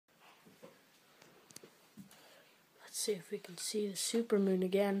see if we can see the supermoon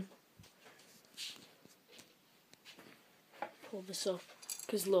again. Pull this up,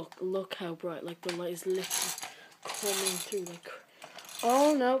 because look how bright, like the light is literally coming through like.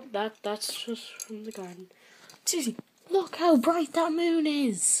 Oh no, that's just from the garden. Seriously, look how bright that moon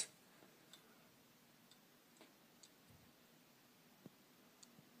is.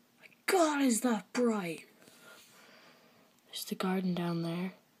 My God, is that bright? There's the garden down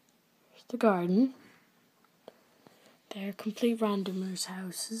there. There's the garden. They're complete randomers'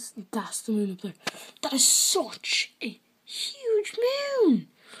 houses. That's the moon up there. That is such a huge moon.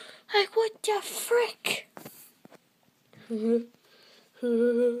 Like, what the frick?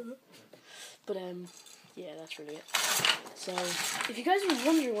 But yeah, that's really it. So, if you guys were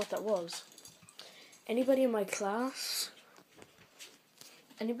wondering what that was, anybody in my class,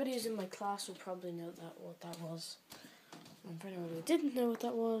 anybody who's in my class will probably know what that was. And for anyone who didn't know what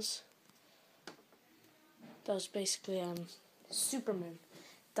that was basically supermoon.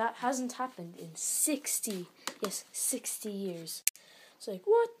 That hasn't happened in 60 years. It's like,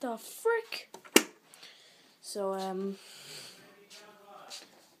 what the frick? So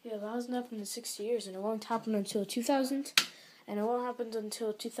yeah, that hasn't happened in 60 years, and it won't happen until 2000, and it won't happen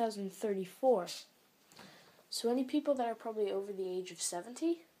until 2034. So any people that are probably over the age of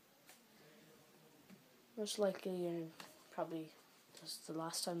 70, most likely you're probably this is the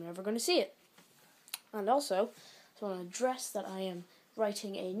last time you're ever going to see it. And also, I want to address that I am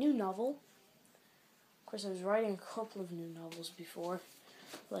writing a new novel. Of course, I was writing a couple of new novels before,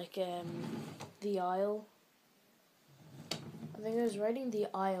 like The Isle. I think I was writing The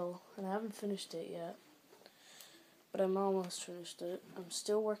Isle, and I haven't finished it yet. But I'm almost finished it. I'm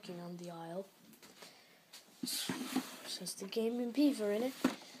still working on The Isle. Says the Gaming Beaver in it.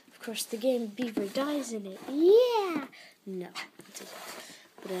 Of course, the Gaming Beaver dies in it. Yeah! No, it doesn't.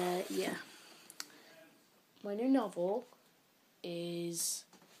 But, yeah. My new novel is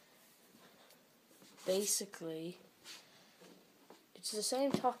basically, it's the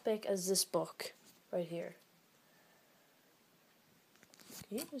same topic as this book right here.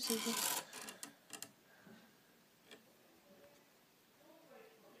 Okay, let's see.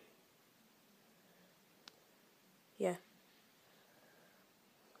 Yeah.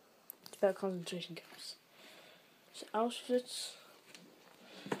 It's about concentration camps. So Auschwitz.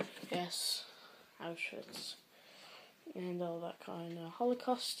 Yes. Auschwitz. And all that kind of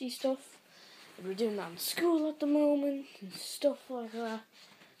Holocaust-y stuff. And we're doing that in school at the moment. And stuff like that.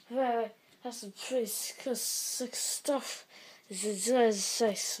 That's some pretty stuff.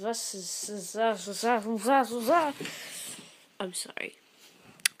 I'm sorry.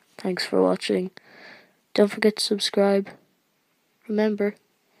 Thanks for watching. Don't forget to subscribe. Remember,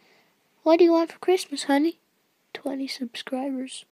 what do you want for Christmas, honey? 20 subscribers.